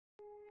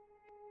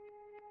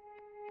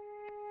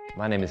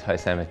My name is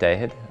Hosam.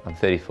 I'm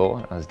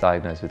 34. I was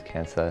diagnosed with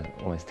cancer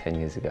almost 10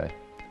 years ago.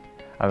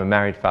 I'm a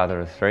married father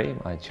of 3.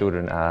 My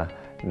children are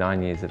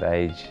 9 years of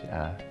age,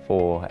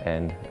 4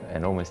 and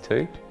almost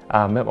 2.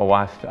 I met my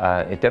wife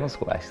at dental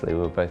school actually. We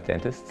were both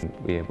dentists.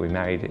 We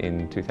married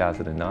in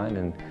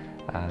 2009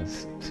 and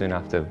soon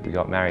after we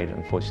got married,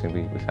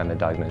 unfortunately we found the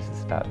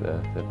diagnosis about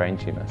the brain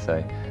tumour.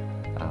 So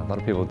a lot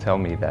of people tell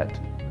me that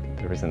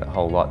there isn't a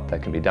whole lot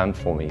that can be done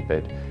for me,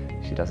 but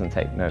she doesn't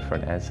take no for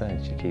an answer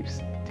and she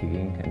keeps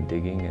digging and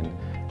digging, and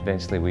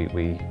eventually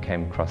we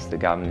came across the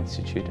Garvan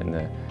Institute and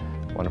the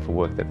wonderful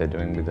work that they're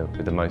doing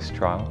with the MOST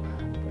trial.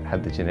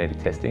 Had the genetic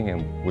testing,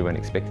 and we weren't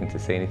expecting to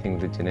see anything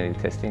with the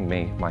genetic testing,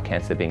 my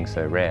cancer being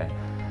so rare.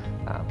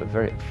 But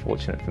very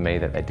fortunate for me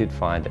that they did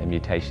find a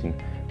mutation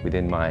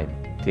within my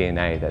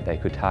DNA that they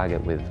could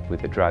target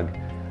with a drug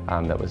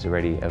that was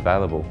already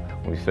available.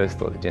 When we first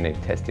thought the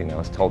genetic testing, I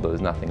was told there was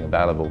nothing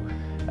available.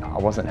 I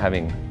wasn't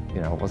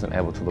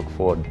able to look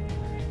forward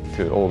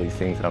to all these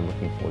things that I'm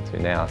looking forward to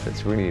now, so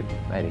it's really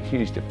made a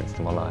huge difference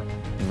to my life.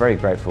 I'm very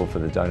grateful for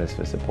the donors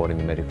for supporting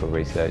the medical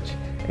research.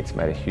 It's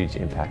made a huge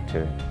impact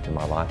to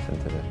my life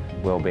and to the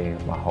well-being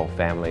of my whole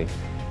family.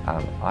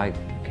 I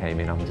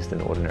came in, I'm just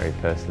an ordinary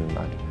person.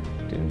 I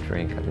didn't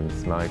drink, I didn't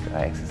smoke,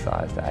 I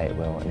exercised, I ate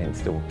well, and it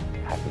still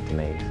happened to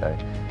me. So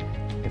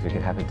if it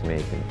can happen to me,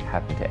 it can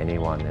happen to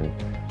anyone, and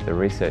the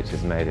research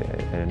has made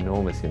an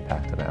enormous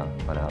impact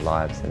on our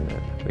lives, and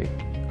we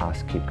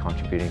ask keep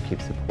contributing,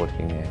 keep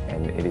supporting,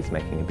 and it is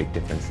making a big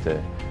difference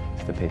to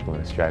the people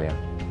in Australia.